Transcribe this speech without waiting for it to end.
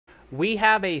We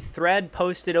have a thread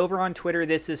posted over on Twitter.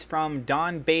 This is from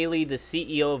Don Bailey, the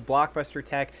CEO of BlockBusters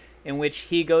Tech, in which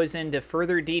he goes into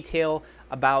further detail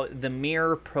about the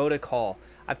Mirror protocol.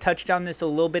 I've touched on this a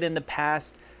little bit in the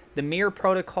past. The Mirror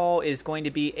protocol is going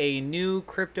to be a new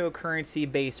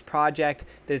cryptocurrency-based project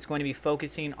that is going to be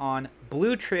focusing on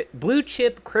blue chip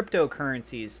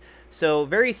cryptocurrencies. So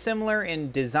very similar in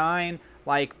design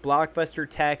like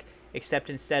BlockBusters Tech, except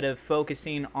instead of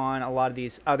focusing on a lot of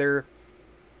these other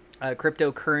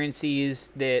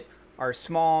cryptocurrencies that are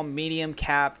small, medium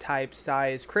cap type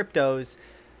size cryptos,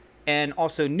 and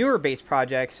also newer based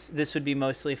projects, this would be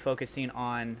mostly focusing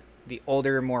on the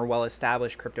older, more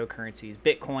well-established cryptocurrencies,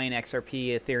 Bitcoin, XRP,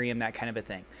 Ethereum, that kind of a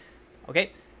thing.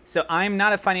 Okay, so I'm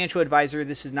not a financial advisor.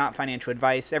 This is not financial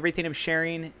advice. Everything I'm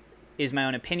sharing is my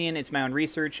own opinion. It's my own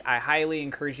research. I highly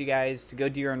encourage you guys to go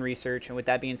do your own research. And with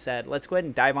that being said, let's go ahead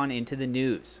and dive on into the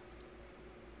news.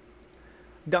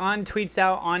 Don tweets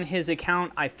out on his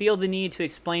account, "I feel the need to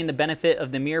explain the benefit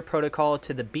of the Mirror protocol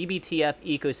to the BBTF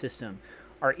ecosystem.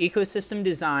 Our ecosystem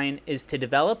design is to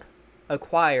develop,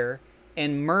 acquire,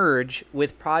 and merge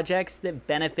with projects that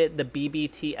benefit the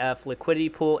BBTF liquidity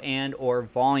pool and or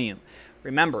volume."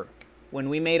 Remember, when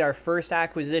we made our first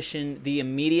acquisition, the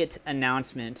immediate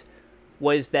announcement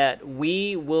was that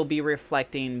we will be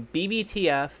reflecting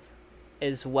BBTF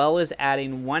as well as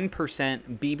adding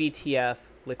 1% BBTF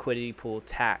liquidity pool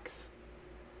tax.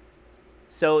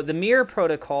 So the Mirror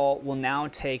protocol will now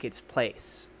take its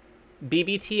place.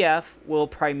 BBTF will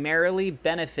primarily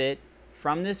benefit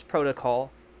from this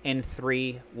protocol in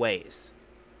 3 ways.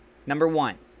 Number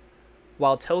 1,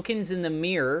 while tokens in the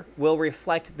Mirror will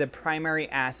reflect the primary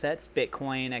assets,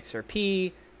 Bitcoin,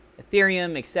 XRP,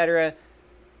 Ethereum, etc.,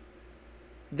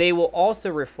 they will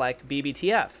also reflect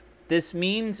BBTF. This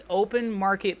means open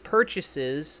market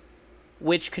purchases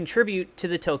which contribute to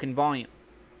the token volume.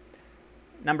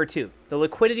 Number 2, the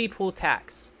liquidity pool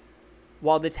tax.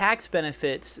 While the tax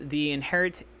benefits the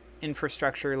inherent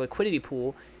infrastructure liquidity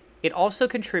pool, it also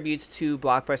contributes to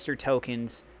BlockBusters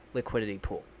tokens liquidity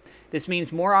pool. This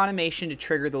means more automation to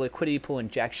trigger the liquidity pool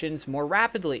injections more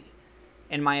rapidly.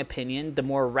 In my opinion, the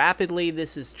more rapidly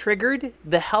this is triggered,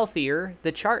 the healthier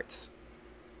the charts.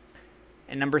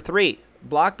 And number 3,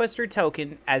 BlockBusters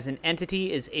token as an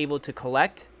entity is able to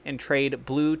collect and trade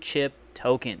blue chip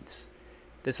tokens.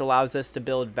 This allows us to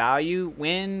build value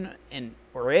when and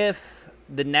or if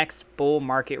the next bull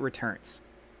market returns.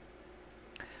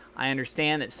 I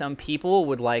understand that some people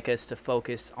would like us to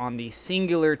focus on the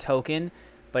singular token,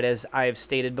 but as I have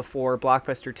stated before,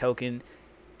 BlockBusters token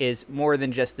is more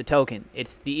than just the token.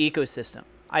 It's the ecosystem.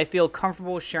 I feel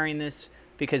comfortable sharing this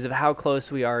because of how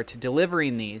close we are to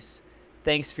delivering these.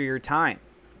 Thanks for your time.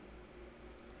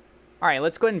 All right,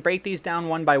 let's go ahead and break these down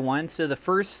one by one. So the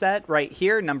first set right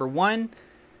here, number 1,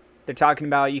 they're talking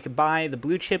about you could buy the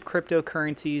blue chip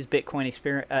cryptocurrencies, Bitcoin,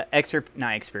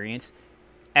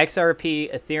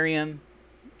 XRP, Ethereum,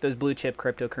 those blue chip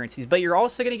cryptocurrencies, but you're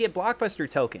also going to get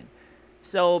BlockBusters token.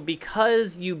 So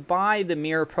because you buy the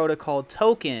Mirror protocol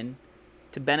token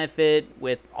to benefit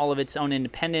with all of its own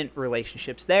independent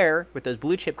relationships there with those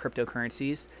blue chip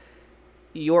cryptocurrencies,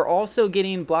 you're also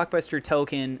getting BlockBusters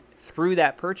token through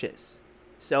that purchase.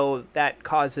 So that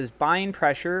causes buying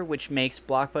pressure, which makes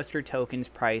BlockBusters token's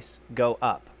price go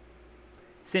up.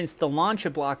 Since the launch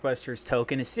of BlockBusters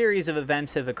token, a series of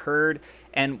events have occurred,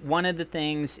 and one of the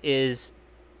things is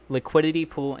liquidity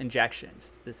pool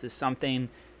injections. This is something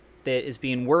that is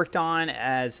being worked on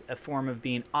as a form of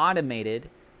being automated,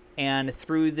 and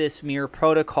through this Mirror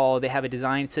protocol, they have a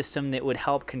design system that would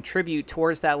help contribute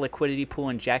towards that liquidity pool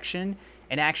injection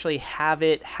and actually have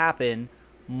it happen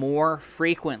more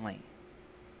frequently.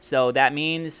 So that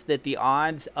means that the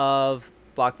odds of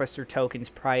BlockBusters token's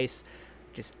price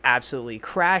just absolutely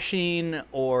crashing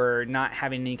or not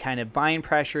having any kind of buying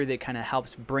pressure that kind of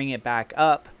helps bring it back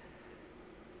up,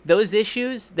 those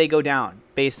issues, they go down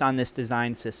based on this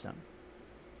design system.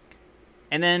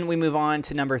 And then we move on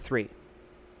to number 3. It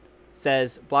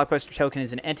says BlockBusters token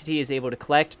as an entity is able to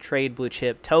collect, trade blue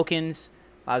chip tokens,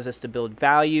 allows us to build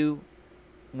value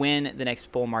when the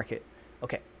next bull market.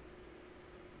 Okay.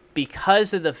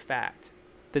 Because of the fact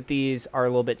that these are a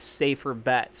little bit safer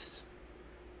bets,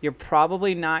 you're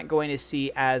probably not going to see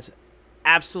as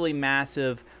absolutely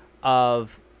massive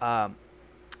of an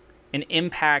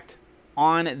impact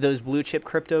on those blue chip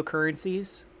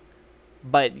cryptocurrencies,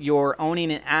 but you're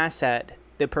owning an asset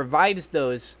that provides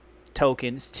those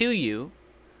tokens to you,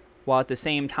 while at the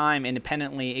same time,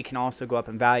 independently, it can also go up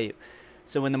in value.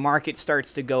 So when the market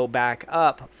starts to go back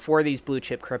up for these blue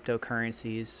chip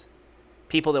cryptocurrencies,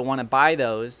 people that want to buy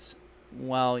those,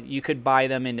 well, you could buy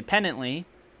them independently,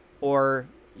 or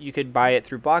you could buy it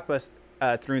through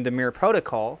through the Mirror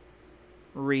protocol,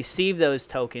 receive those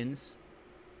tokens,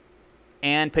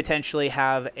 and potentially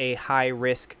have a high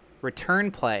risk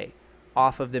return play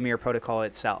off of the Mirror protocol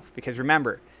itself. Because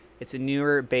remember, it's a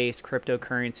newer based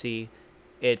cryptocurrency.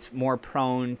 It's more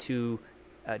prone to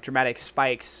dramatic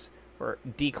spikes or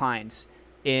declines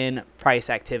in price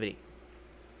activity.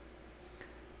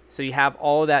 So you have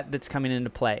all that's coming into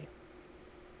play.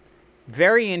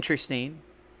 Very interesting.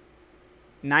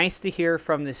 Nice to hear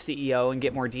from the CEO and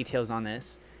get more details on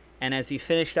this. And as he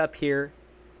finished up here,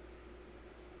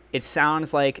 it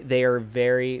sounds like they are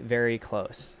very, very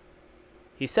close.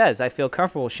 He says, I feel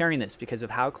comfortable sharing this because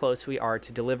of how close we are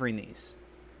to delivering these.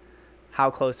 How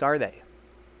close are they?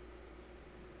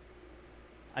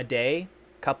 A day?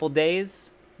 Couple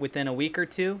days? Within a week or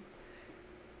two?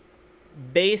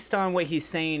 Based on what he's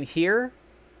saying here,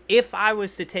 if I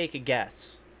was to take a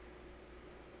guess,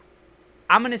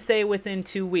 I'm going to say within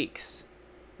 2 weeks.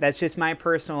 That's just my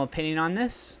personal opinion on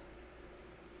this.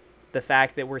 The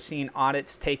fact that we're seeing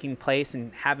audits taking place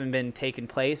and haven't been taking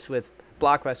place with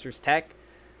BlockBusters Tech,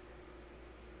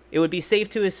 it would be safe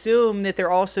to assume that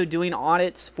they're also doing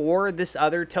audits for this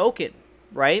other token,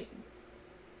 right?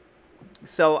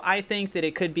 So I think that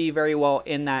it could be very well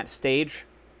in that stage.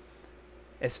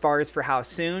 As far as for how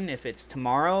soon, if it's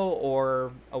tomorrow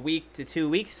or a week to 2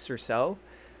 weeks or so,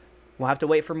 we'll have to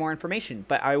wait for more information,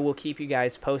 but I will keep you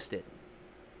guys posted.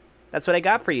 That's what I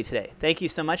got for you today. Thank you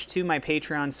so much to my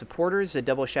Patreon supporters. A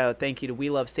double shout out thank you to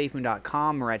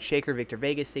WeLoveSafeMoon.com, Murat Shaker, Victor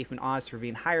Vegas, SafeMoon Oz for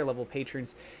being higher level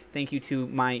patrons. Thank you to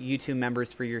my YouTube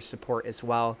members for your support as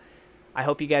well. I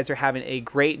hope you guys are having a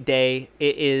great day.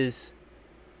 It's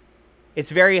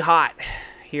very hot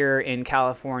here in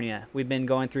California. We've been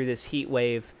going through this heat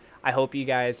wave. I hope you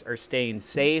guys are staying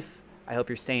safe. I hope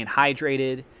you're staying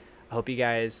hydrated. I hope you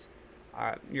guys,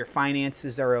 your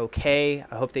finances are okay.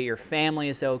 I hope that your family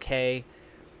is okay.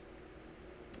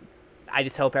 I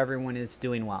just hope everyone is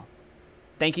doing well.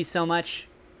 Thank you so much.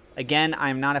 Again,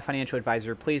 I'm not a financial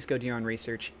advisor. Please go do your own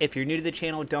research. If you're new to the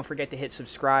channel, don't forget to hit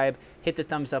subscribe, hit the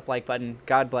thumbs up like button.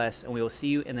 God bless, and we will see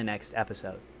you in the next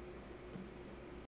episode.